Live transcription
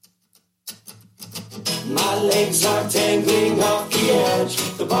My legs are tangling off the edge.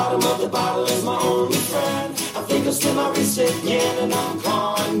 The bottom of the bottle is my only friend. I think I'll slip my wrist again and I'm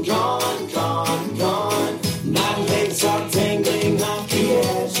gone, gone, gone, gone. My legs are tangling off the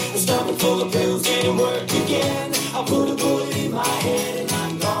edge. The stomach full of pills didn't work again. I put a bullet in my head and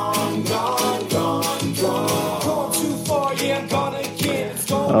I'm gone, gone, gone, gone. Going too far, yeah, I'm gone again.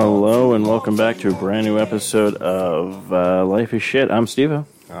 Hello and welcome back to a brand new episode of Life is Shit. I'm Steve-O.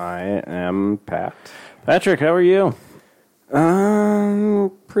 I am Pat. Patrick, how are you?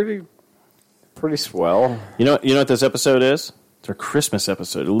 Pretty swell. You know what this episode is? It's our Christmas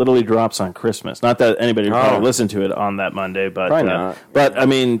episode. It literally drops on Christmas. Not that anybody would probably listen to it on that Monday, but Probably not. But I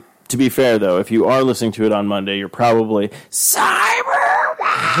mean, to be fair though, if you are listening to it on Monday, you're probably Cyber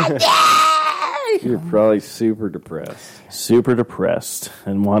Monday. You're probably super depressed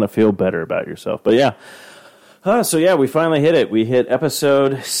and want to feel better about yourself. But yeah. So we finally hit it. We hit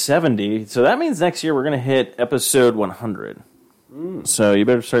episode 70. So that means next year we're going to hit episode 100. So you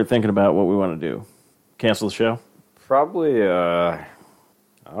better start thinking about what we want to do. Cancel the show? Probably, I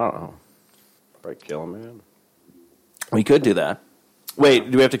don't know. Probably kill a man. We could do that. Wait,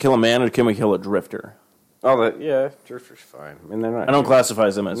 do we have to kill a man or can we kill a drifter? Drifter's fine. I mean, they're not. I don't classify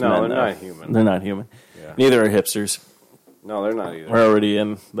them as men. No, they're though. not human. They're not human. Yeah. Neither are hipsters. No, they're not either. We're already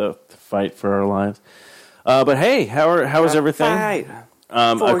in the fight for our lives. But hey, how is everything? Right.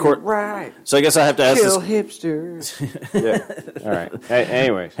 Right. So I guess I have to ask Kill this. hipsters. Yeah. All right. Hey,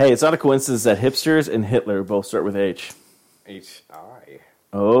 anyways. Hey, it's not a coincidence that hipsters and Hitler both start with H. H-I.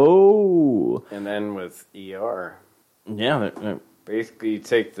 Oh. And then with E-R. Yeah. Basically, you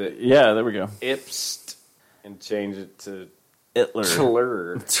take the Yeah, there we go. Ipst and change it to Hitler.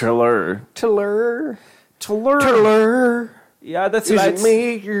 Tiller. Yeah, that's Is what it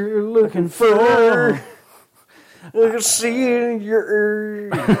me you're looking for? I can see it in your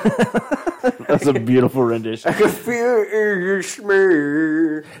That's a beautiful rendition. I can feel it in your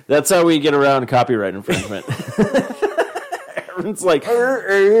smear. That's how we get around copyright infringement. Everyone's like,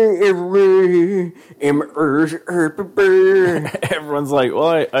 everyone's like,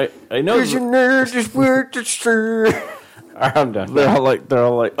 well, I know. I'm done. They're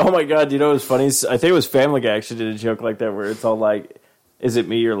all like, oh my god, you know what's funny? I think it was Family Guy actually did a joke like that where it's all like, is it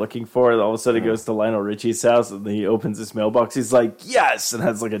me you're looking for? And all of a sudden he goes to Lionel Richie's house and he opens his mailbox. He's like, yes, and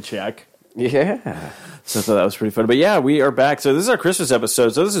has like a check. Yeah. So I thought that was pretty funny. But yeah, we are back. So this is our Christmas episode.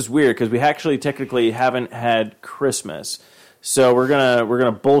 So this is weird because we actually technically haven't had Christmas. So we're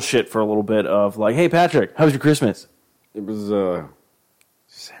gonna bullshit for a little bit of like, hey Patrick, how was your Christmas? It was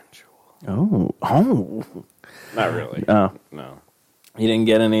sensual. Oh. Not really. Oh. No. You didn't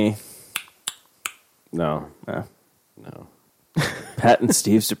get any? No. No. No. Pat and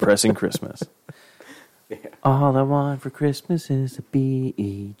Steve's depressing Christmas. Yeah. All I want for Christmas is a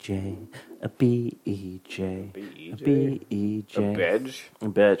B-E-J. A B-E-J. B-E-J? A B-E-J. A bedge? A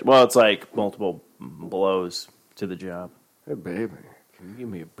bedge. Well, it's like multiple blows to the job. Hey, baby, can you give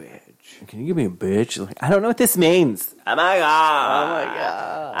me a badge? Can you give me a bitch? Like, I don't know what this means. Oh my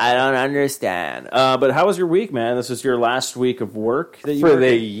god. I don't understand. But how was your week, man? This is your last week of work that you For worked?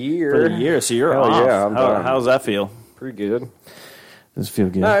 the year. For the year, so you're Hell off. yeah, I'm done. How's that feel? Pretty good. Does it feel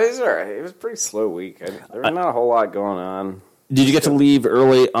good? No, it was all right. It was a pretty slow week. There was not a whole lot going on. Did you get to leave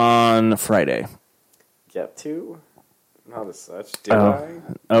early on Friday? Get to? Not as such. Did I?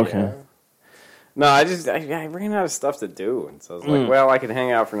 Okay. Yeah. No, I ran out of stuff to do. And so I was like, well, I could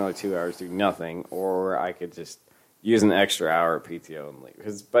hang out for another 2 hours, do nothing, or I could just use an extra hour of PTO and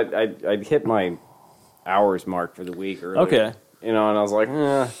leave. But I'd hit my hours mark for the week earlier. Okay. You know, and I was like,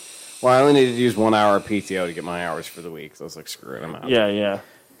 well, I only needed to use 1 hour of PTO to get my hours for the week. So I was like, screw it, I'm out. Yeah.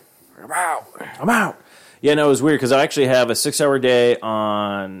 I'm out. Yeah, no, it was weird because I actually have a 6-hour day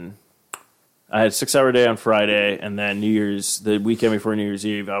on... I had a 6-hour day on Friday, and then the weekend before New Year's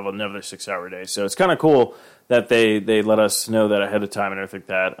Eve, I have another 6-hour day. So it's kind of cool that they let us know that ahead of time and everything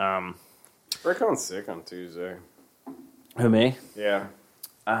like that. We're calling sick on Tuesday. Who, me? Yeah.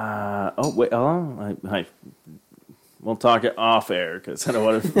 We'll talk it off air because I don't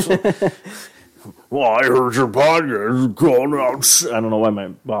want to. Well, I heard your podcast going out. I don't know why my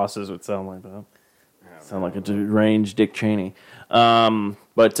bosses would sound like that. Sound like a deranged Dick Cheney.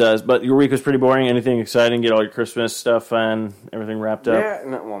 But your week was pretty boring. Anything exciting? Get all your Christmas stuff and everything wrapped up? Yeah,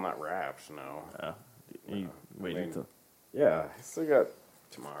 not wraps, no. Yeah, I still got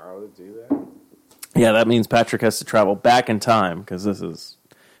tomorrow to do that. Yeah, that means Patrick has to travel back in time because this is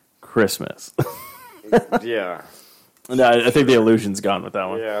Christmas. Yeah. No, I think the illusion's gone with that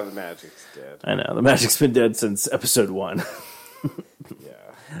one. Yeah, the magic's dead. I know. The magic's been dead since episode 1. Yeah.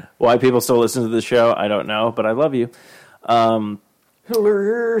 Why people still listen to the show, I don't know, but I love you.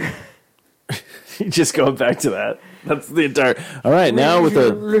 Hello. You just go back to that. That's the entire. All right, now with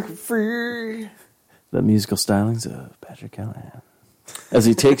the musical stylings of Patrick Callahan, as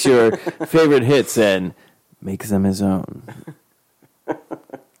he takes your favorite hits and makes them his own.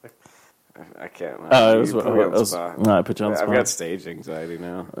 I can't. I I put you on the spot. I've got stage anxiety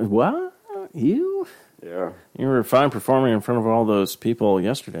now. What? You? Yeah. You were fine performing in front of all those people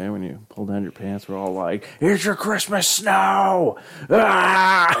yesterday when you pulled down your pants. We're all like, "Here's your Christmas snow!"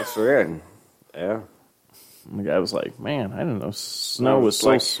 Ah! That's weird. Yeah. And the guy was like, "Man, I didn't know snow was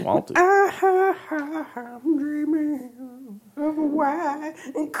so salty." I'm dreaming of a white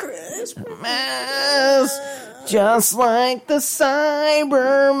Christmas, just like the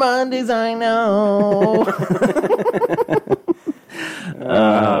Cyber Mondays I know.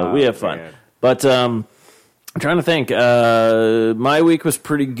 We have fun. Man. But I'm trying to think. My week was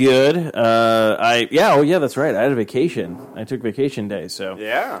pretty good. That's right. I had a vacation. I took vacation days, so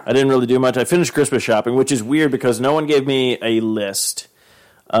Yeah. I didn't really do much. I finished Christmas shopping, which is weird because no one gave me a list,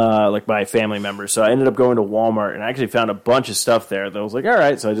 like my family members. So I ended up going to Walmart and I actually found a bunch of stuff there that I was like, all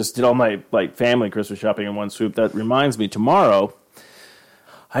right. So I just did all my family Christmas shopping in one swoop. That reminds me, tomorrow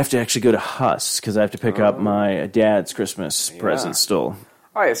I have to actually go to Huss because I have to pick up my dad's Christmas present still.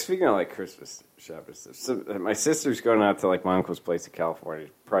 Oh yeah, speaking of Christmas shopping stuff, so my sister's going out to my uncle's place in California.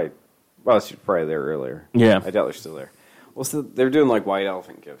 She's probably there earlier. Yeah. I doubt they're still there. Well, so they're doing white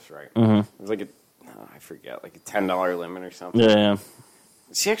elephant gifts, right? Mm-hmm. It was I forget, a $10 limit or something. Yeah.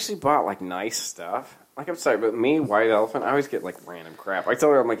 She actually bought nice stuff. I'm sorry, but me, white elephant, I always get random crap. I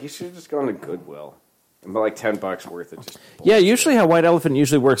told her, you should have just gone to Goodwill and bought $10 worth of just bullshit. Yeah, usually how White Elephant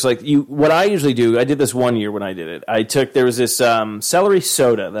usually works, what I usually do, I did this one year when I did it. There was this celery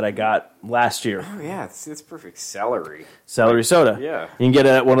soda that I got last year. Oh yeah, it's perfect. Celery Soda. Yeah. You can get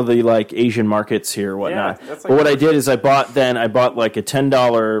it at one of the Asian markets here or whatnot. Yeah, that's but what I did is I bought a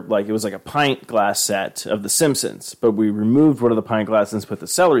 $10, it was a pint glass set of The Simpsons, but we removed one of the pint glasses and put the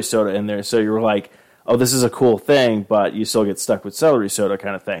celery soda in there, so you were like, oh, this is a cool thing, but you still get stuck with celery soda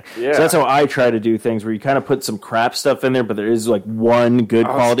kind of thing. Yeah. So that's how I try to do things, where you kind of put some crap stuff in there, but there is one good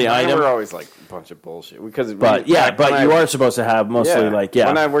quality item. We're always a bunch of bullshit. But you are supposed to have mostly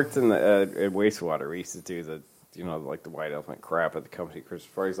When I worked in at wastewater, we used to do the white elephant crap at the company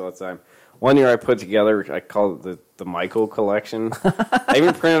Christmas parties all the time. One year I put together, I called it the Michael collection. I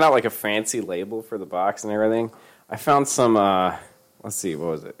even printed out a fancy label for the box and everything. I found some. Let's see, what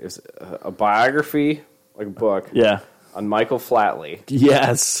was it? It was a biography, a book, on Michael Flatley.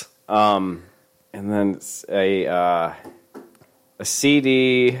 Yes. And then a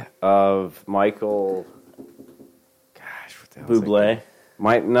CD of Michael. Gosh, what the hell? Bublé.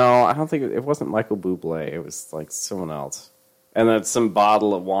 No, I don't think it wasn't Michael Bublé. It was someone else. And then some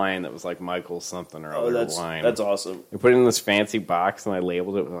bottle of wine that was Michael something or other wine. That's awesome. I put it in this fancy box and I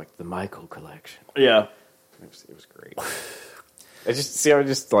labeled it with the Michael collection. Yeah. It was great. I just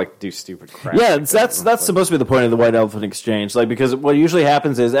do stupid crap. Yeah, that's supposed to be the point of the White Elephant Exchange. Because what usually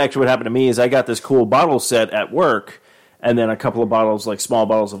happens is, actually what happened to me is I got this cool bottle set at work, and then a couple of bottles, small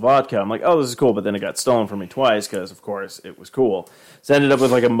bottles of vodka. I'm like, oh, this is cool, but then it got stolen from me twice because, of course, it was cool. So I ended up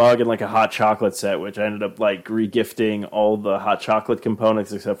with a mug and a hot chocolate set, which I ended up re-gifting all the hot chocolate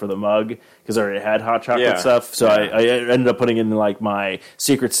components except for the mug because I already had hot chocolate stuff. So I ended up putting in my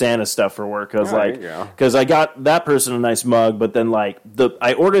Secret Santa stuff for work. Because I got that person a nice mug, but then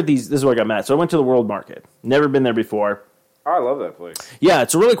I ordered these. This is where I got mad. So I went to the World Market. Never been there before. Oh, I love that place. Yeah,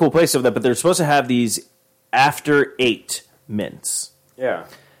 it's a really cool place of that. But they're supposed to have these after 8 mints. Yeah.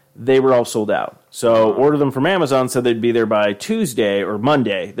 They were all sold out. So order them from Amazon, said they'd be there by Tuesday or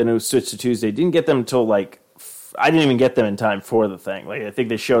Monday. Then it was switched to Tuesday. Didn't get them until I didn't even get them in time for the thing. I think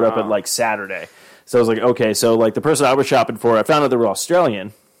they showed up at Saturday. So I was like, okay. So the person I was shopping for, I found out they were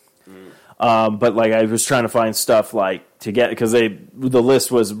Australian. But I was trying to find stuff to get, because the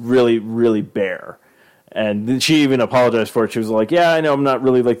list was really, really bare. And she even apologized for it. She was like, yeah, I know I'm not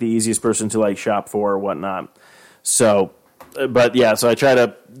really the easiest person to shop for or whatnot. So, but yeah, so I try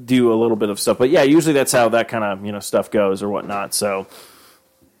to do a little bit of stuff. But yeah, usually that's how that kind of, stuff goes or whatnot. So,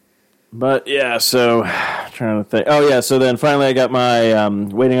 but yeah, so trying to think. Oh yeah, so then finally I got my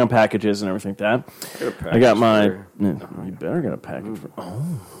waiting on packages and everything like that. I got my. You better get a package.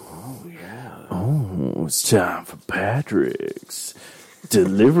 Oh, it's time for Patrick's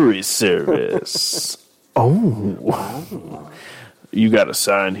delivery service. Oh, you got to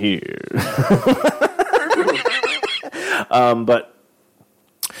sign here. But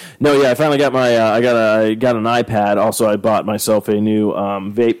no, yeah, I finally got my. I got an iPad. Also, I bought myself a new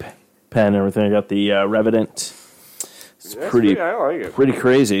vape pen and everything. I got the Revident. It's That's pretty I like it. pretty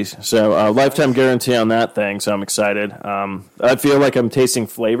crazy. So lifetime guarantee on that thing. So I'm excited. I feel like I'm tasting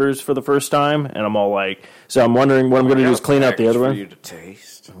flavors for the first time, and I'm all like, so I'm wondering what I'm going to do is clean out the other for one. you to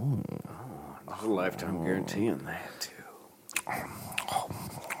taste. Oh, there's a lifetime guarantee on that too.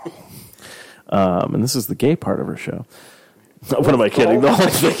 And this is the gay part of our show. What am I kidding? The whole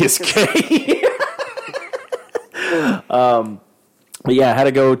thing is gay. But yeah, I had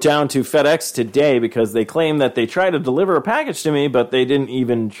to go down to FedEx today because they claim that they tried to deliver a package to me, but they didn't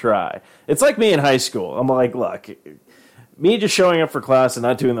even try. It's like me in high school. I'm like, look, me just showing up for class and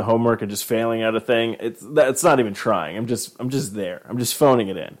not doing the homework and just failing at a thing, it's not even trying. I'm just there. I'm just phoning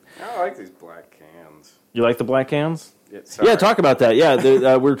it in. I like these black cans. You like the black cans? Sorry. Yeah, talk about that.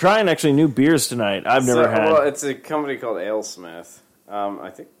 Yeah, we're trying actually new beers tonight. I've never had. Well, it's a company called AleSmith.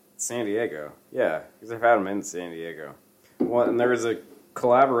 I think San Diego. Yeah, because I've had them in San Diego. Well, and there was a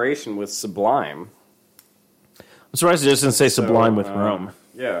collaboration with Sublime. I'm surprised it just didn't say Sublime with Rome.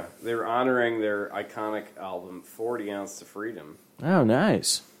 Yeah, they were honoring their iconic album, 40 Ounce to Freedom. Oh,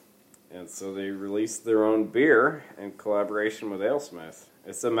 nice. And so they released their own beer in collaboration with AleSmith.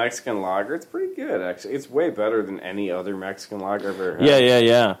 It's a Mexican lager. It's pretty good, actually. It's way better than any other Mexican lager I've ever had.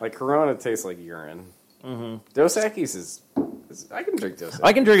 Yeah. Like Corona tastes like urine. Mm-hmm. Dos Equis is... I can drink Dos Equis.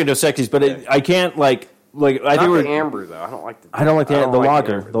 I can drink a Dos Equis, but I can't, like I think the amber, though. I don't like the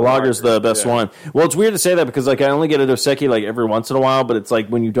lager. The lager's the best one. Well, it's weird to say that because I only get a Dos Equis like every once in a while, but it's like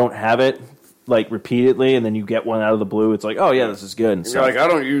when you don't have it like repeatedly and then you get one out of the blue, it's like, oh yeah, this is good. And You're like, I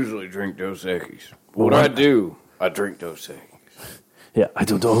don't usually drink Dos Equis. What I do, I drink Dos Equis. Yeah, I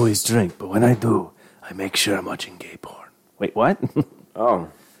don't always drink, but when I do, I make sure I'm watching gay porn. Wait, what? Oh.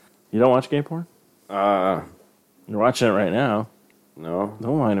 You don't watch gay porn? You're watching it right now. No.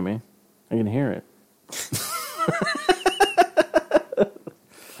 Don't lie to me. I can hear it.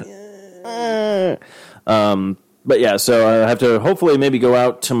 But yeah, so I have to hopefully maybe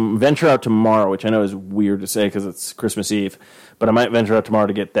venture out tomorrow, which I know is weird to say because it's Christmas Eve, but I might venture out tomorrow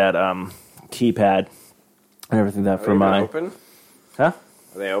to get that keypad and everything that for my open? Huh?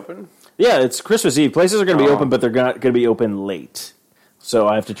 Are they open? Yeah, it's Christmas Eve. Places are going to be open, but they're not going to be open late. So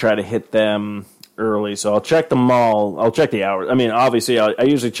I have to try to hit them early. So I'll check the mall. I'll check the hours. I mean, obviously, I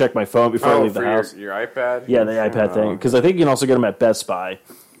usually check my phone before I leave the house. Your iPad? Yeah, the iPad thing. Because I think you can also get them at Best Buy.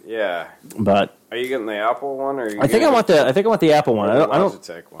 Yeah. But are you getting the Apple one, or I think I want the Apple one. I don't.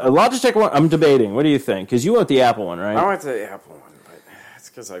 Logitech one. A Logitech one. I'm debating. What do you think? Because you want the Apple one, right? I want the Apple one, but it's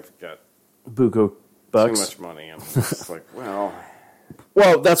because I've got buco bucks. Too much money. I'm just like, well.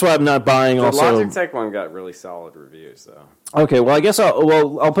 Well, that's why I'm not buying. The also, Logitech one got really solid reviews, though. Okay, well, I guess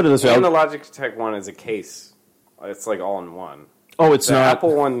I'll put it this way. And the Logitech one is a case. It's like all in one. Oh, it's the not. The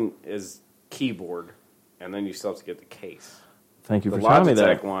Apple one is keyboard, and then you still have to get the case. Thank you for telling me that.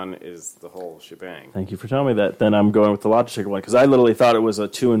 The Logitech one is the whole shebang. Thank you for telling me that. Then I'm going with the Logitech one because I literally thought it was a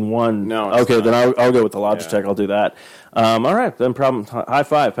 2-in-1. No. Okay, not. Then I'll go with the Logitech. Yeah. I'll do that. All right, then problem. High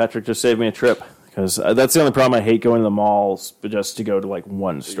five, Patrick just saved me a trip because that's the only problem. I hate going to the malls, but just to go to like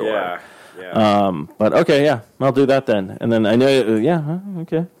one store. Yeah. Yeah. But okay, yeah, I'll do that then. And then I know,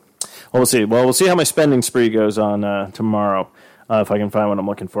 okay. Well, we'll see. Well, we'll see how my spending spree goes on tomorrow. If I can find what I'm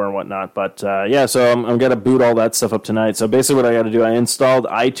looking for and whatnot. But, yeah, so I'm going to boot all that stuff up tonight. So basically what I got to do, I installed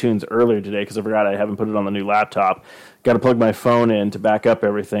iTunes earlier today because I forgot I haven't put it on the new laptop. Got to plug my phone in to back up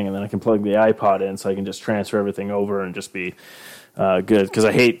everything, and then I can plug the iPod in so I can just transfer everything over and just be good. Because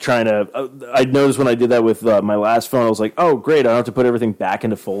I hate trying to I noticed when I did that with my last phone, I was like, oh, great, I don't have to put everything back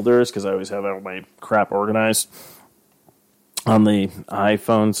into folders because I always have all my crap organized on the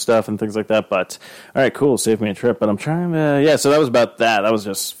iPhone stuff and things like that. But all right, cool, save me a trip. But I'm trying to so that was about that. That was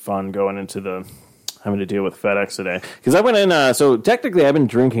just fun going into having to deal with FedEx today because I went in. So technically, I've been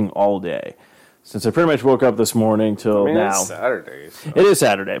drinking all day since I pretty much woke up this morning till now. It's Saturday. So. It is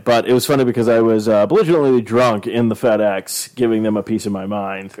Saturday, but it was funny because I was belligerently drunk in the FedEx, giving them a piece of my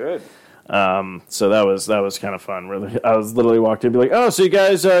mind. Good. So that was kind of fun. Really, I was literally walked in and be like, "Oh, so you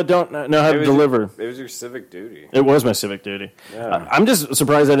guys don't know how to deliver?" It was your civic duty. It was my civic duty. Yeah. I'm just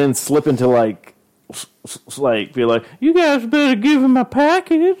surprised I didn't slip into like be like, "You guys better give him a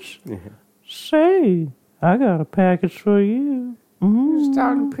package." Say, I got a package for you. You're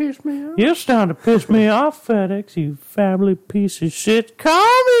starting to piss me off. You're starting to piss me off, FedEx. You family piece of shit.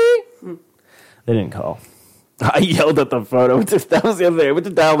 Call me. They didn't call. I yelled at the phone. That was the other thing. I went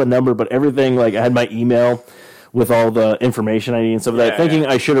to dial the number, but everything, like, I had my email with all the information I need and stuff like that, thinking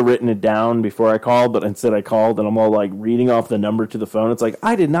I should have written it down before I called, but instead I called, and I'm all, like, reading off the number to the phone. It's like,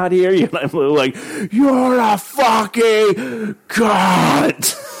 I did not hear you. And I'm like, you're a fucking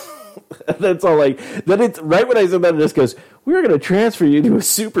cunt. That's all like, then it's right when I said that, it just goes, we're going to transfer you to a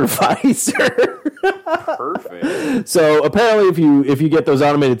supervisor. Perfect. So apparently if you get those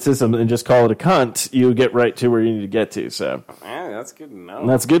automated systems and just call it a cunt, you get right to where you need to get to. So Yeah, that's good to know.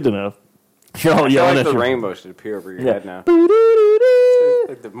 that's good to know. You're all I feel yelling like at the your rainbow should appear over your head now. Boo-doo-doo-doo.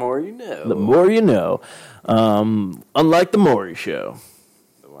 Like the more you know. The more you know. Unlike the Maury show.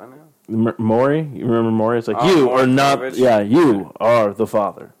 The what now? Maury? You remember Maury? It's like, Oh, you Maury are not, Povich? yeah, you are the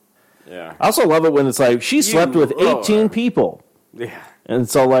father. Yeah. I also love it when it's like, she slept with 18 are. people. Yeah. And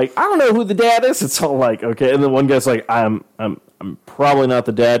it's all like, I don't know who the dad is. It's all like, okay. And then one guy's like, I'm probably not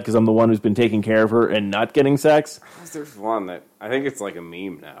the dad because I'm the one who's been taking care of her and not getting sex. There's one that I think it's like a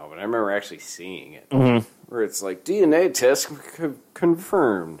meme now, but I remember actually seeing it. Mm-hmm. Where it's like DNA tests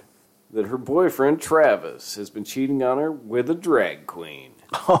confirmed that her boyfriend Travis has been cheating on her with a drag queen.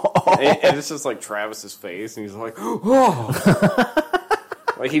 and it's just like Travis's face, and he's like, "Oh!"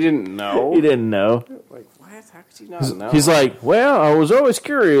 Like he didn't know. He didn't know. Like what? How could you not know? He's like, well, I was always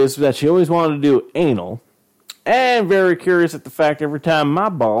curious that she always wanted to do anal, and very curious at the fact every time my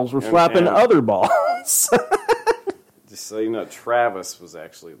balls were slapping other balls. Just so you know, Travis was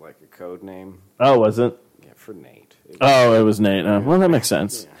actually like a code name. Oh, was it? Yeah, for Nate. Oh, it was Nate. Well, that makes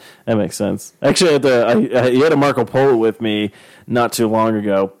sense. Yeah. That makes sense. Actually, he had a Marco Polo with me not too long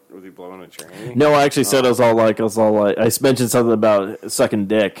ago. Was he blowing a train? No, I actually said I was all like, I mentioned something about sucking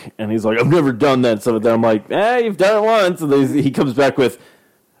dick, and he's like, I've never done that. So then I'm like, you've done it once, and then he comes back with,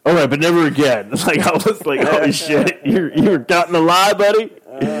 all right, but never again. Like I was like, holy shit, you were caught in a lie, buddy.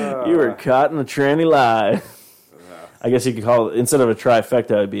 You were caught in a tranny lie. I guess you could call it, instead of a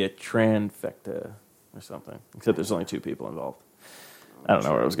trifecta, it'd be a tranfecta or something. Except there's only 2 people involved. I don't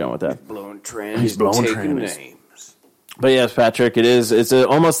know where I was going with that. He's blowing taking trannies. names. But yes, Patrick, it's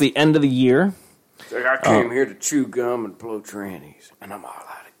almost the end of the year. It's like I came here to chew gum and blow trannies, and I'm all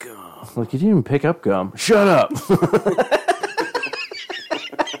out of gum. Look, you didn't even pick up gum. Shut up.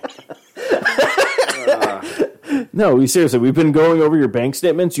 No, seriously, we've been going over your bank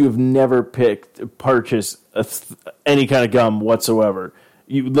statements. You have never purchased any kind of gum whatsoever.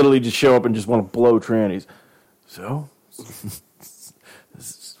 You literally just show up and just want to blow trannies. So, this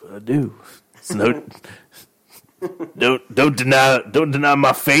is what I do. So don't deny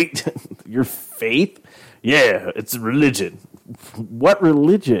my faith. Your faith? Yeah, it's a religion. What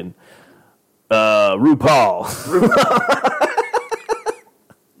religion? RuPaul.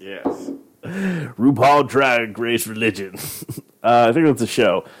 Yes. RuPaul Drag Race Religion. I think that's a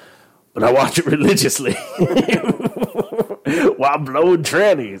show, but I watch it religiously while blowing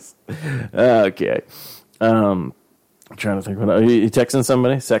trannies. Okay. I'm trying to think. Are you texting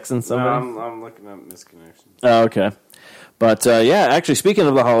somebody? Sexing somebody? No, I'm looking up misconnections. Oh, okay. But, yeah, actually, speaking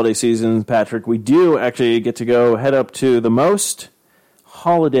of the holiday season, Patrick, we do actually get to go head up to the most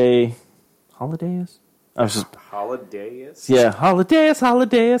holidays? I was just... Holidays? Yeah,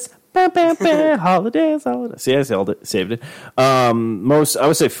 holidays. Bam, bam, bam, holidays. See, I saved it. I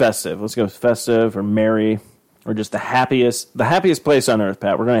would say festive. Let's go festive or merry or just the happiest place on earth,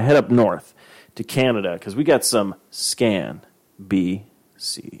 Pat. We're going to head up north to Canada because we got some Scan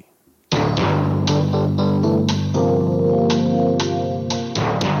BC.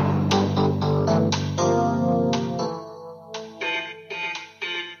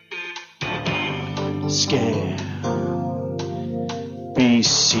 Scan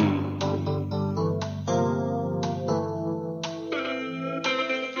BC.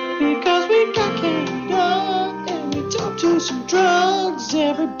 Because we got Canada and we talk to some drugs.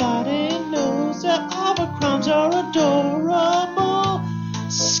 Everybody knows that all the crimes are adorable.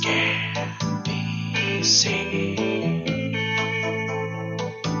 Scan BC.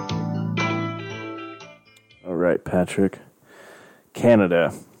 All right, Patrick.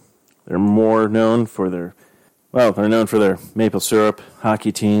 Canada. They're more known for their maple syrup,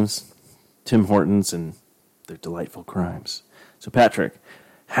 hockey teams, Tim Hortons, and their delightful crimes. So, Patrick,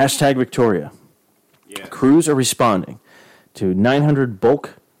 #Victoria. Yeah. Crews are responding to 900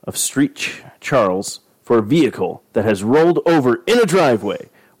 bulk of Street Charles for a vehicle that has rolled over in a driveway.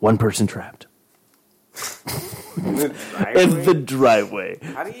 One person trapped. In the driveway.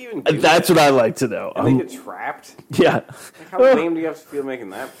 How do you even do That's that? what I like to know. And they get trapped? Yeah. Like, how lame do you have to feel making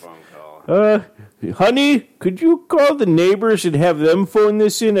that phone call? Honey, could you call the neighbors and have them phone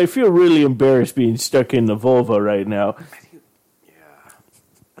this in? I feel really embarrassed being stuck in the Volvo right now. Yeah.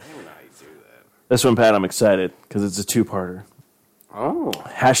 I don't know how you do that. This one, Pat, I'm excited because it's a 2-parter. Oh.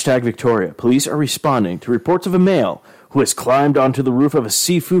 #Victoria. Police are responding to reports of a male who has climbed onto the roof of a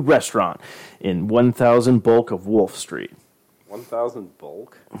seafood restaurant in 1000 bulk of Wolf Street. 1,000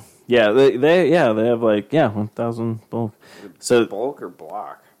 bulk? Yeah, they have 1000 bulk. So bulk or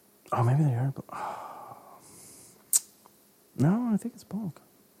block? Oh, maybe they are. No, I think it's bulk.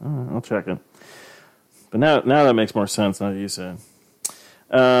 All right, I'll check it. But now that makes more sense now that you said.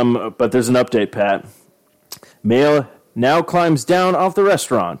 But there's an update, Pat. Male now climbs down off the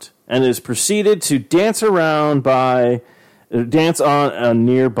restaurant and is proceeded to dance on a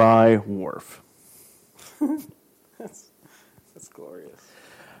nearby wharf. That's glorious.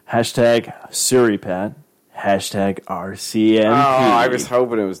 Hashtag Suripat. Hashtag RCMP. Oh, I was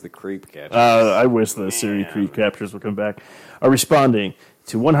hoping it was the creep catcher. I wish the Siri creep captures would come back. Are responding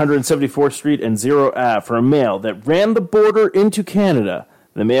to 174th Street and Zero Ave for a male that ran the border into Canada.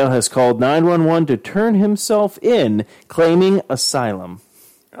 The male has called 911 to turn himself in, claiming asylum.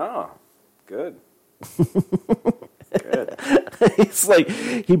 Oh, good. It's like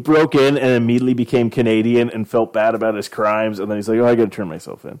he broke in and immediately became Canadian and felt bad about his crimes, and then he's like, oh, I got to turn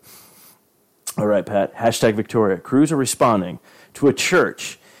myself in. All right, Pat. Hashtag Victoria. Crews are responding to a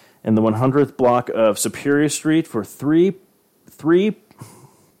church in the 100th block of Superior Street for three.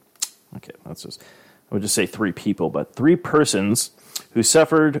 Okay, I would just say 3 people, but 3 persons who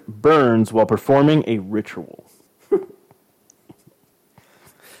suffered burns while performing a ritual.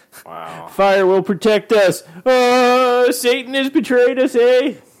 Wow. Fire will protect us. Oh, Satan has betrayed us,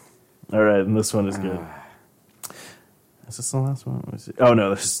 eh? All right, and this one is good. Is this the last one? Let me see. Oh, no,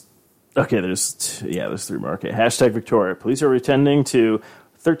 there's 3 more. Okay, hashtag Victoria. Police are attending to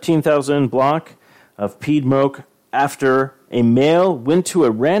 13,000 block of Piedmont after a male went to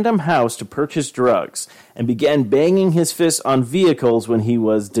a random house to purchase drugs and began banging his fists on vehicles when he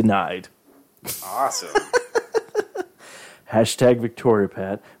was denied. Awesome. Hashtag Victoria,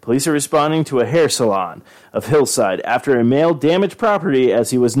 Pat. Police are responding to a hair salon of Hillside after a male damaged property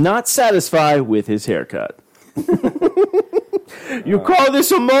as he was not satisfied with his haircut. You call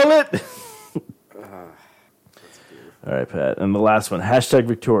this a mullet? All right, Pat. And the last one, hashtag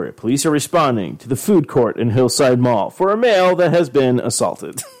Victoria. Police are responding to the food court in Hillside Mall for a male that has been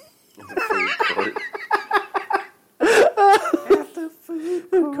assaulted. At the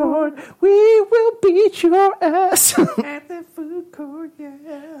food court, we will beat your ass. At the food court,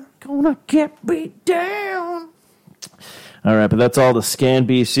 yeah. Gonna get beat down. All right, but that's all the Scan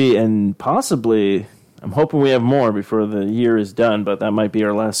BC, and possibly, I'm hoping we have more before the year is done, but that might be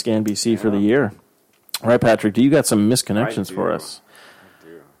our last Scan BC for the year. All right, Patrick, do you got some misconnections for us? I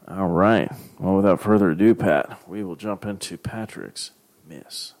do. All right. Well, without further ado, Pat, we will jump into Patrick's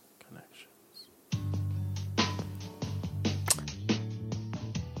misconnections.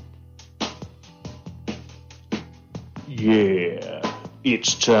 Yeah,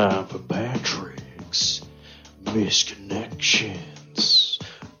 it's time for Patrick's misconnections.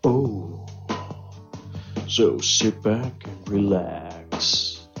 Oh, so sit back and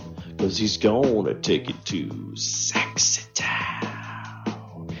relax, 'cause he's gonna take it to sexy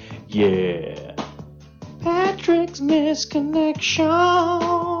town. Yeah, Patrick's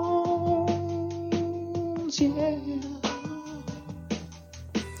misconnections. Yeah.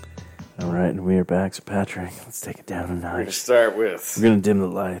 All right, and we are back. So, Patrick, let's take it down a We're going to notch. start with We're going to dim the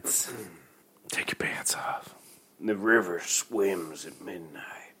lights. Take your pants off. the river swims at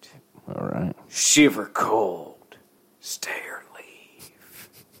midnight. All right. Shiver cold, stay or leave.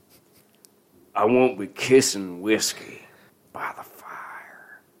 I won't be kissing whiskey by the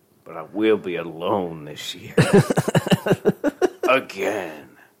fire, but I will be alone this year.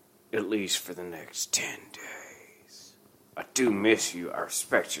 Again, at least for the next 10 days. I do miss you, I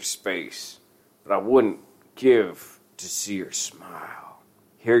respect your space, but I wouldn't give to see your smile,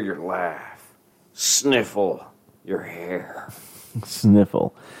 hear your laugh, sniffle your hair.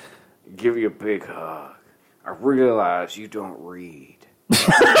 Sniffle. Give you a big hug. I realize you don't read.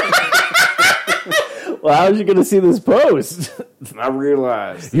 Well, how's you going to see this post? I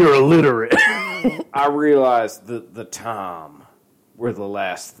realize You're illiterate. the Tom were the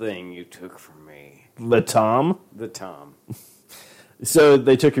last thing you took from me. The Tom? The Tom, So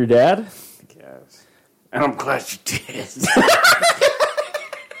they took your dad? I guess. And I'm glad you did.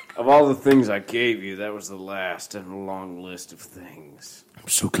 Of all the things I gave you, that was the last in a long list of things. I'm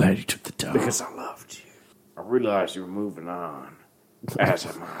so glad you took the Tom. Because I loved you. I realized you were moving on. As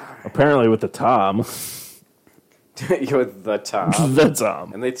am I. Apparently with the Tom. You're the Tom. The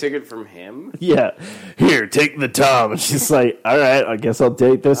Tom. And they took it from him? Yeah. Here, take the Tom. And she's like, all right, I guess I'll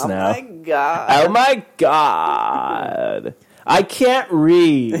take this now. God. Oh, my God. I can't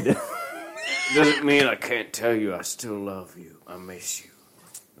read. Doesn't mean I can't tell you I still love you. I miss you.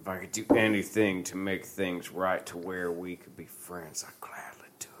 If I could do anything to make things right to where we could be friends, I'd gladly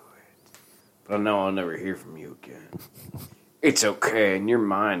do it. But I know I'll never hear from you again. It's okay in your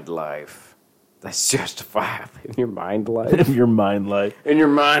mind life. That's justifiable in your mind life. In your mind life. In your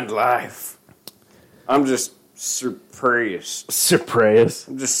mind life. I'm just surprised. Surprise.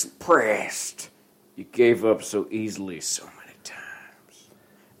 I'm just surprised. You gave up so easily so many times.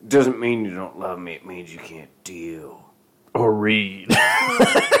 It doesn't mean you don't love me. It means you can't deal. Or read.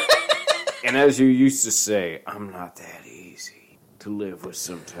 And as you used to say, I'm not that easy to live with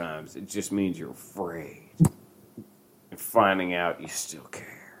sometimes. It just means you're afraid. And finding out you still care.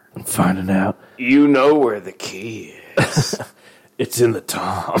 I'm finding out. You know where the key is. It's in the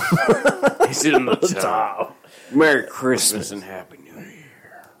Tom. It's in the top. Merry Christmas and Happy New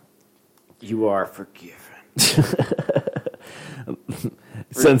Year. You are forgiven.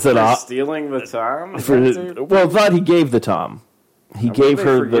 Sends it off. Stealing the Tom? Well, I thought he gave the Tom. He gave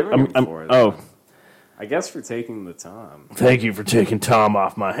her the. I guess for taking the Tom. Thank you for taking Tom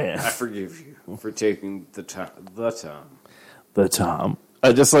off my I hands. forgive you for taking the Tom. The Tom.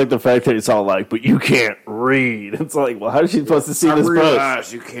 I just like the fact that it's all like, but you can't read. It's like, well, how is she supposed to see this post?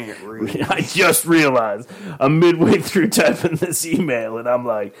 realize you can't read. I just realized I'm midway through typing this email, and I'm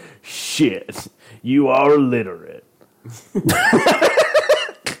like, shit, you are illiterate.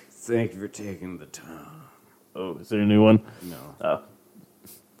 Thank you for taking the Tom. Oh, is there a new one? No.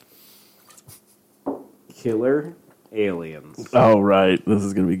 Killer aliens. Oh, right. This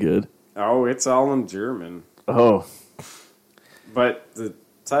is going to be good. Oh, it's all in German. Oh, But the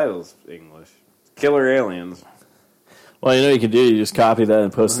title's English. Killer aliens. well, you know what you can do? You just copy that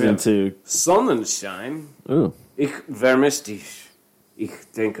and post it Yeah. into. Sonnenschein. Ooh. Ich vermisse dich. Ich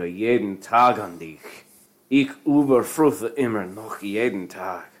denke jeden Tag an dich. Ich überprüfe immer noch jeden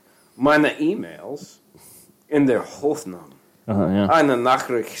Tag meine E-Mails in der Hoffnung, Yeah. eine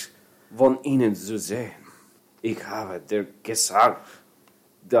Nachricht von Ihnen zu sehen. Ich habe dir gesagt,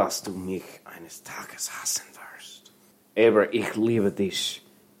 dass du mich eines Tages hassen wirst. Aber ich liebe dich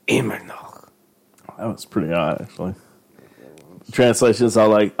immer noch. That was pretty odd, actually. Translation is all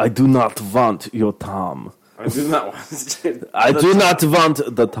like, I do not want your Tom. I do not want to. I do not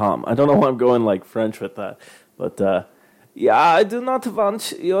want the Tom. I don't know why I'm going like French with that. But, yeah, I do not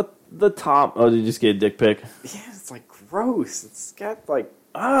want the Tom. Oh, did you just get a dick pic? Yeah, it's like gross. It's got like.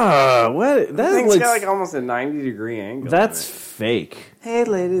 What? That Thing's looks, got like almost a 90-degree angle. that's in it. fake. Hey,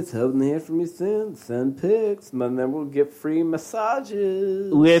 ladies, hoping to hear from you soon. Send pics, and then we'll get free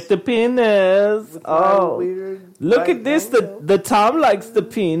massages. With the penis. Oh. Weird Look at this. The Tom likes the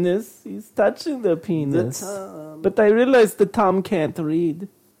penis. He's touching the penis. Tom. But I realize the Tom can't read.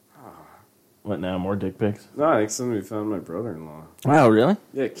 What now? More dick pics? No, I think somebody found my brother-in-law. Wow, really?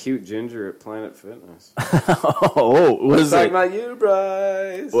 Yeah, cute ginger at Planet Fitness. Oh, what is Talking it? about you,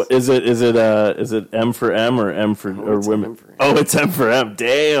 Bryce. What, is it M for M or M for or it's women? M for M. Oh, it's M for M.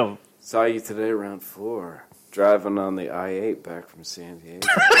 Damn. Saw you today around 4, driving on the I-8 back from San Diego.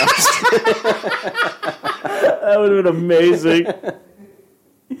 That would have been amazing.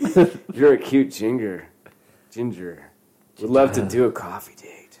 You're a cute ginger. Would love to do a coffee date.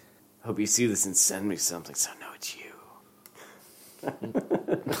 Hope you see this and send me something so I know it's you.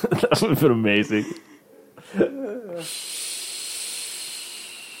 That would have been amazing.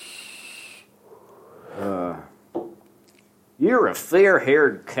 You're a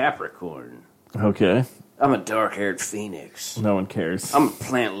fair-haired Capricorn. Okay. I'm a dark-haired Phoenix. No one cares. I'm a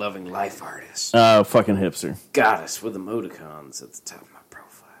plant-loving life artist. Fucking hipster. Goddess with emoticons at the top of my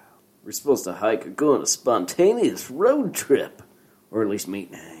profile. We're supposed to hike or go on a spontaneous road trip. Or at least meet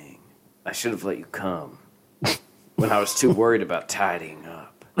and hang. I should have let you come. When I was too worried about tidying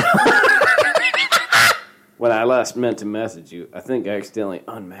up. When I last meant to message you, I think I accidentally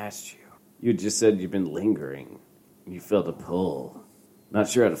unmatched you. You just said you've been lingering. You felt a pull. Not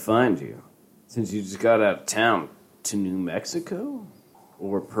sure how to find you. Since you just got out of town to New Mexico?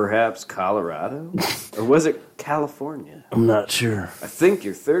 Or perhaps Colorado? Or was it California? I'm not sure. I think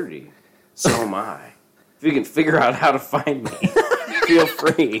you're 30. So am I. If you can figure out how to find me, feel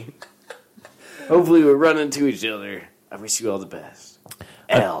free. Hopefully we run into each other. I wish you all the best.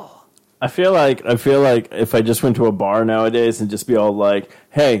 L. I feel like if I just went to a bar nowadays and just be all like,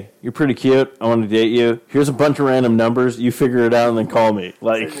 "Hey, you're pretty cute. I want to date you. Here's a bunch of random numbers. You figure it out and then call me."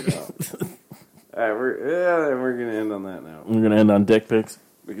 Like, All right, we're going to end on that now. we're gonna end on dick pics.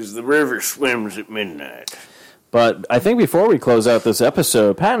 Because the river swims at midnight. But I think before we close out this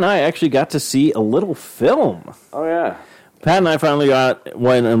episode, Pat and I actually got to see a little film. Oh, yeah. Pat and I finally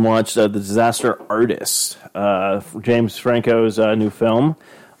went and watched The Disaster Artist, James Franco's new film.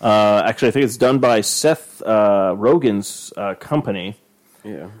 Actually, I think it's done by Seth Rogen's company.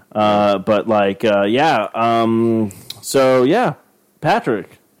 Yeah. So, yeah.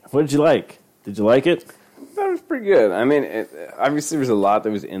 Patrick, what did you like? Did you like it? thought it was pretty good. I mean, obviously there was a lot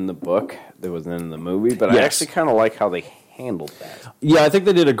that was in the book that wasn't in the movie, but I Yes. actually kind of like how they handled that. Yeah, I think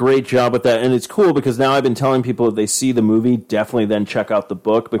they did a great job with that, and it's cool because now I've been telling people if they see the movie, definitely then check out the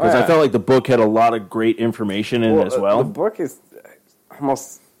book because I Yeah. felt like the book had a lot of great information in it as well. The book is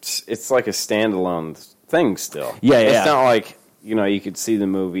almost, it's like a standalone thing still. Yeah, It's yeah. not like, you could see the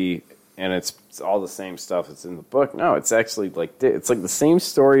movie and it's all the same stuff that's in the book. No, it's actually like, it's like the same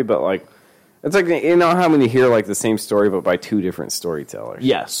story, but like, it's like, how when you hear like the same story, but by two different storytellers.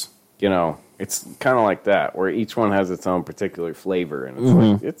 Yes. It's kind of like that, where each one has its own particular flavor, and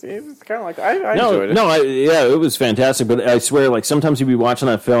it's like it's kind of like I enjoyed it. It was fantastic. But I swear, like sometimes you'd be watching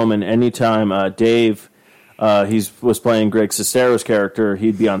that film, and anytime Dave, was playing Greg Sestero's character,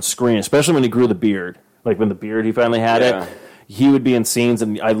 he'd be on screen, especially when he grew the beard. Like when the beard he finally had Yeah. it, he would be in scenes,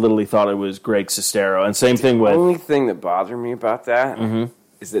 and I literally thought it was Greg Sestero. And same thing The with only thing that bothered me about that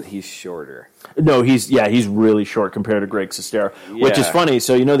is that he's shorter. no, he's really short compared to Greg Sestero, which is Yeah. funny.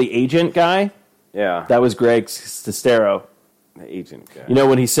 So the agent guy, Yeah, that was Greg Sestero. the agent guy.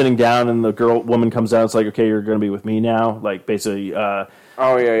 When he's sitting down and the woman comes out, it's like, okay, you're going to be with me now. Like basically,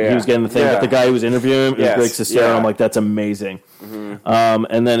 Oh yeah. he was getting the thing, Yeah. but the guy who was interviewing him was Yes, Greg Sestero. yeah. I'm like, that's amazing.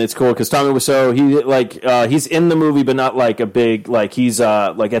 And then it's cool because Tommy Wiseau, he's in the movie, but not like a big he's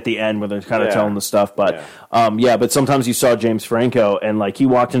like at the end where they're kind of Yeah. telling the stuff. But but sometimes you saw James Franco and like he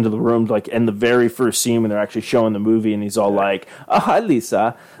walked into the room like in the very first scene when they're actually showing the movie, and he's all like, "Oh, hi,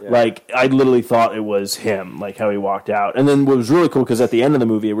 Lisa." Yeah. Like I literally thought it was him, like how he walked out. And then what was really cool because at the end of the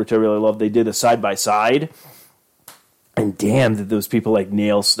movie, which I really loved, they did a side by side. And damn, did those people like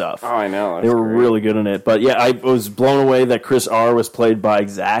nail stuff. Oh, I know. They That's were great. really good in it. But yeah, I was blown away that Chris R was played by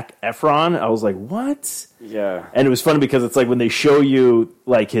Zac Efron. I was like, what? Yeah. And it was funny because it's like when they show you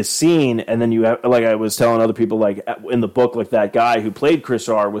like his scene, and then you have, like I was telling other people like in the book, like that guy who played Chris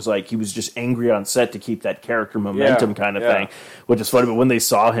R was like he was just angry on set to keep that character momentum kind of thing, which is funny. But when they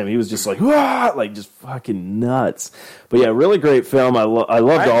saw him, he was just like like just fucking nuts. But yeah, really great film. I loved all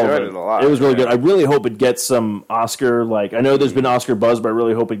of enjoyed it. it a lot, It was really yeah. good. I really hope it gets some Oscar. Like I know there's been Oscar buzz, but I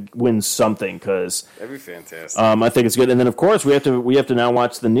really hope it wins something because. That'd be fantastic. I think it's good, and then of course we have to now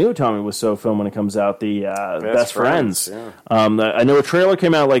watch the new Tommy Wiseau film when it comes out, the Best Friends. yeah. I know a trailer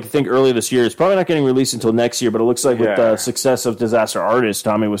came out like I think early this year. It's probably not getting released until next year, but it looks like with Yeah. the success of Disaster Artist,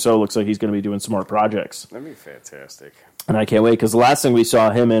 Tommy Wiseau looks like he's going to be doing some more projects, That'd be fantastic. and I can't wait because the last thing we saw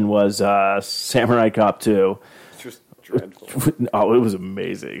him in was Samurai Cop 2. It's just dreadful. Oh, it was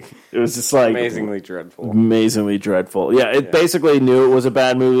amazing. It was just like Amazingly dreadful. amazingly dreadful. Yeah, it basically knew it was a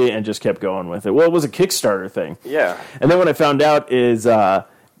bad movie and just kept going with it. Well, it was a Kickstarter thing. Yeah. And then what I found out is a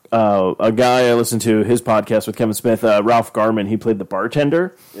guy I listened to his podcast with Kevin Smith, Ralph Garman. He played the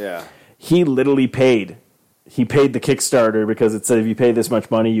bartender. Yeah. He literally paid. He paid the Kickstarter because it said if you pay this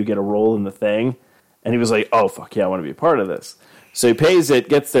much money, you get a role in the thing. And he was like, "Oh fuck yeah, I want to be a part of this." So he pays it,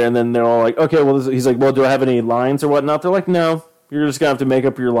 gets there, and then they're all like, "Okay, well," he's like, "Well, do I have any lines or whatnot?" They're like, "No, you're just gonna have to make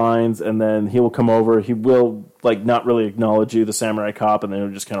up your lines." And then he will come over. He will like not really acknowledge you, the samurai cop, and then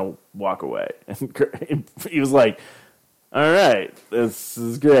he'll just kind of walk away. And he was like, "All right, this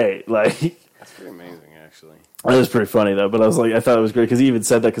is great." Like. That's pretty amazing, actually. It was pretty funny though, but I was like, I thought it was great because he even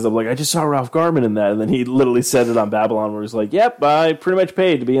said that because I'm like, I just saw Ralph Garman in that, and then he literally said it on Babylon where he's like, "Yep, I pretty much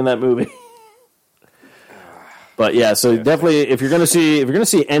paid to be in that movie." But yeah, so definitely if you're gonna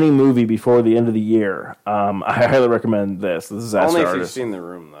see any movie before the end of the year, I highly recommend this. This is Only Disaster if you've Artist. seen The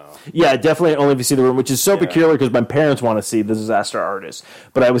Room, though. Yeah, definitely only if you see The Room, which is so peculiar because my parents want to see The Disaster Artist.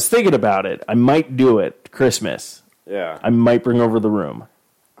 But I was thinking about it. I might do it Christmas. Yeah. I might bring over The Room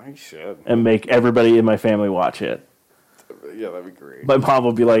I should. and make everybody in my family watch it. Yeah, that'd be great. My mom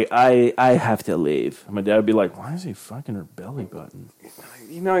would be like, I have to leave. My dad would be like, why is he fucking her belly button?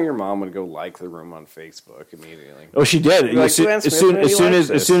 You know your mom would go like The Room on Facebook immediately. Oh, she did. Like, As soon Glenn as Smith, soon maybe as soon likes as,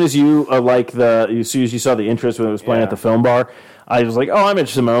 this. as soon as you as soon as you saw the interest when it was playing Yeah. at the film bar, I was like, oh, I'm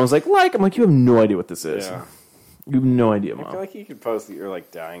interested. My mom was like, I'm like, you have no idea what this is. Yeah. You have no idea, I feel Mom. like you could post that you're like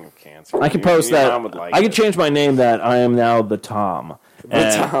dying of cancer. I could Your- post your that. Mom would like I could it. change my name that I am now the Tom.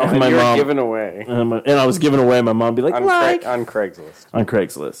 And my you're mom giving away and I was giving away. My mom would be like, on, on Craigslist. on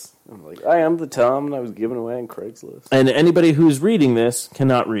Craigslist. I'm like, I am the Tom, and I was giving away on Craigslist. And anybody who's reading this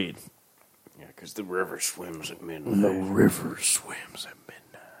cannot read. Yeah, because the river swims at midnight. The river swims at midnight.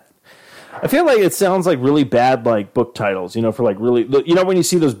 I feel like it sounds like really bad, like book titles. You know, for like really, you know, when you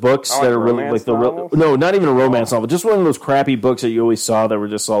see those books Oh, that like are really romance like the novels? no, not even a romance novel, just one of those crappy books that you always saw that were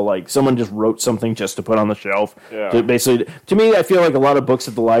just all like someone just wrote something just to put on the shelf. Yeah. Basically, to me, I feel like a lot of books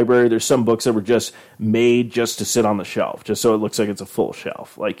at the library. There's some books that were just made just to sit on the shelf, just so it looks like it's a full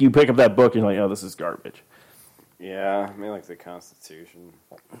shelf. Like you pick up that book and you're like, oh, this is garbage. Yeah, I mean, like the Constitution.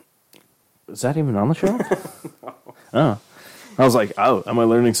 Is that even on the show? Oh. I was like, oh, am I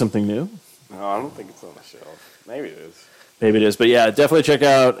learning something new? No, I don't think it's on the shelf. Maybe it is. Maybe it is. But yeah, definitely check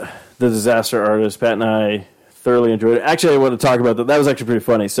out The Disaster Artist. Pat and I thoroughly enjoyed it. Actually, I want to talk about that. That was actually pretty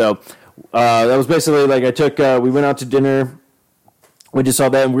funny. So that was basically like I took, we went out to dinner. We just saw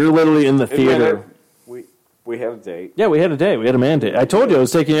that, and we were literally in the theater. We had a date. Yeah, we had a date. We had a mandate. I told you I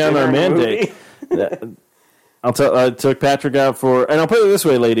was taking you on our mandate. I took Patrick out for, and I'll put it this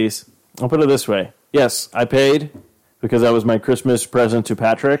way, ladies. I'll put it this way. Yes, I paid because that was my Christmas present to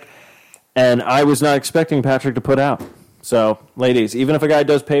Patrick, and I was not expecting Patrick to put out. So, ladies, even if a guy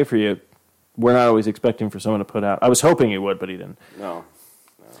does pay for you, we're not always expecting for someone to put out. I was hoping he would, but he didn't. No.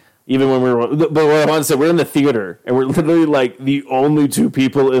 Even when we were, but what I want to say, we're in the theater, and we're literally like the only two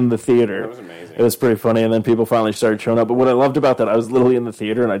people in the theater. That was amazing. It was pretty funny, and then people finally started showing up. But what I loved about that, I was literally in the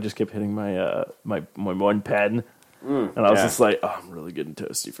theater, and I just kept hitting my my one pen, and I was just like, "Oh, I'm really getting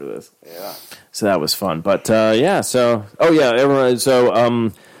toasty for this." Yeah. So that was fun. But yeah, so everyone.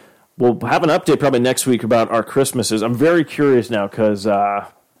 So we'll have an update probably next week about our Christmases. I'm very curious now because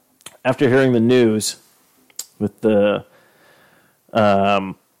after hearing the news with the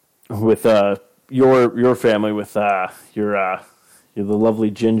your family with you're the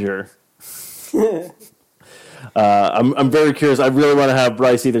lovely Ginger. I'm very curious. I really want to have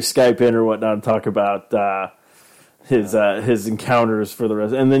Bryce either Skype in or whatnot and talk about his encounters for the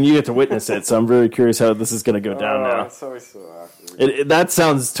rest, and then you get to witness it. So I'm very curious how this is going to go down now. It's always so awkward. That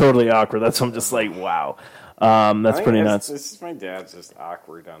sounds totally awkward. That's I'm just like wow. That's pretty nuts. This is my dad's just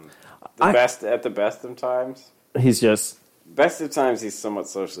awkward on best at the best of times. He's just. Best of times, he's somewhat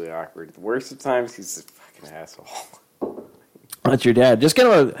socially awkward. The worst of times, he's a fucking asshole. That's your dad. Just get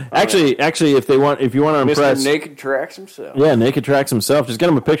him actually, if you want to impress, Mr. Naked Tracks himself. Yeah, Naked Tracks himself. Just get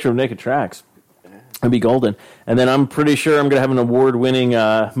him a picture of Naked Tracks. It'd be golden. And then I'm pretty sure I'm going to have an award-winning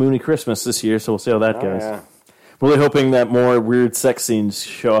Mooney Christmas this year. So we'll see how that goes. Yeah. Really hoping that more weird sex scenes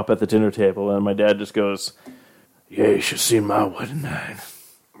show up at the dinner table, and my dad just goes, "Yeah, you should see my wedding night,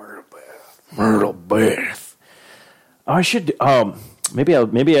 Myrtle Beth." I should. Maybe I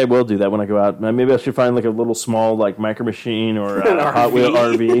will do that when I go out. Maybe I should find like a little small like micro machine or a Hot Wheel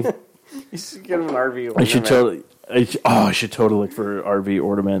RV. You should get him an RV. I should totally. I should totally look for RV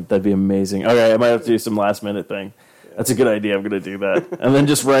ornament. That'd be amazing. Okay, I might have to do some last minute thing. That's a good idea. I'm going to do that, and then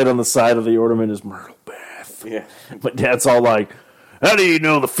just write on the side of the ornament is Myrtle Beth. Yeah. But Dad's all like, "How do you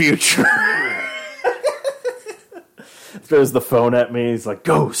know the future?" Throws the phone at me. He's like,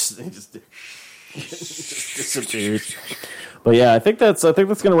 "Ghost." And he just disappears. But yeah, I think that's going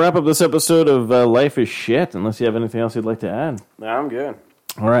to wrap up this episode of Life is Shit. Unless you have anything else you'd like to add. No, I'm good.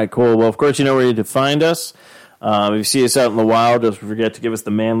 All right, cool. Well, of course, you know where to find us. If you see us out in the wild, don't forget to give us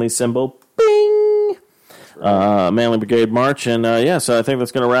the manly symbol. Bing! Manly Brigade March. And so I think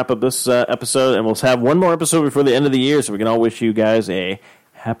that's going to wrap up this episode. And we'll have one more episode before the end of the year, so we can all wish you guys a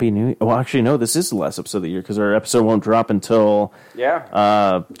Happy New Year. Well, actually, no, this is the last episode of the year because our episode won't drop until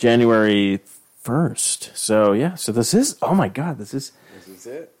January 1st. So this is, oh my God, this is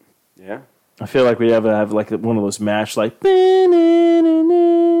it. Yeah. I feel like we have like one of those MASH like and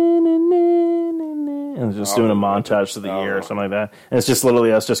it's just doing a montage to the year or something like that. And it's just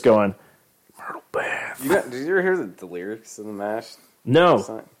literally us just going, Myrtle Beth. Did you ever hear the lyrics in the MASH?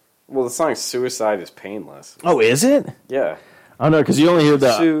 No. Well, the song Suicide is Painless. Oh, is it? Yeah. Oh, no, because you only hear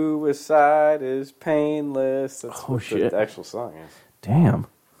the... Suicide is painless. That's what shit. the actual song is. Damn.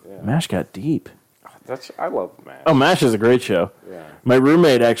 Yeah. MASH got deep. I love MASH. Oh, MASH is a great show. Yeah. My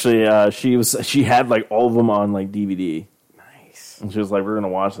roommate actually, she had like all of them on like DVD. Nice. And she was like, "We're gonna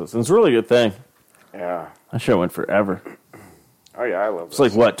watch this." And it's a really good thing. Yeah. That show went forever. Oh yeah, I love it. It's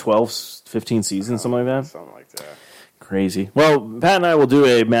like what, 12, 15 seasons, something like that. Something like that. Crazy. Well, Pat and I will do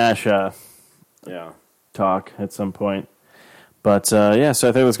a MASH talk at some point. But so I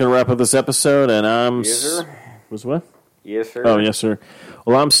think that's gonna wrap up this episode. And Yes, sir. Was what? Yes, sir. Oh, yes, sir.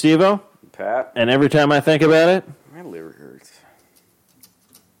 Well, I'm Steve-O. Pat. And every time I think about it, My liver hurts.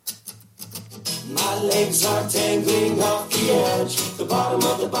 My legs are dangling off the edge. The bottom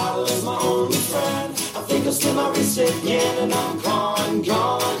of the bottle is my only friend. I think I'll slip my wrist again and I'm gone,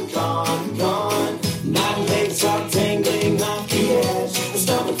 gone, gone, gone. My legs are dangling off the edge. The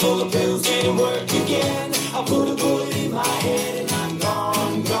stomach full of pills didn't work again. I put a bullet in my head and I'm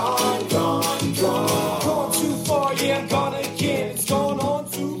gone, gone, gone, gone. Gone too far, yeah, I'm gone again. It's gone on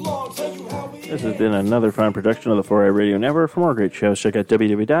too long. Tell you how we this has been another fine production of the 4i Radio Network. For more great shows, check out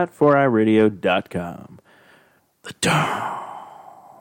www.4iradio.com. The Dawn.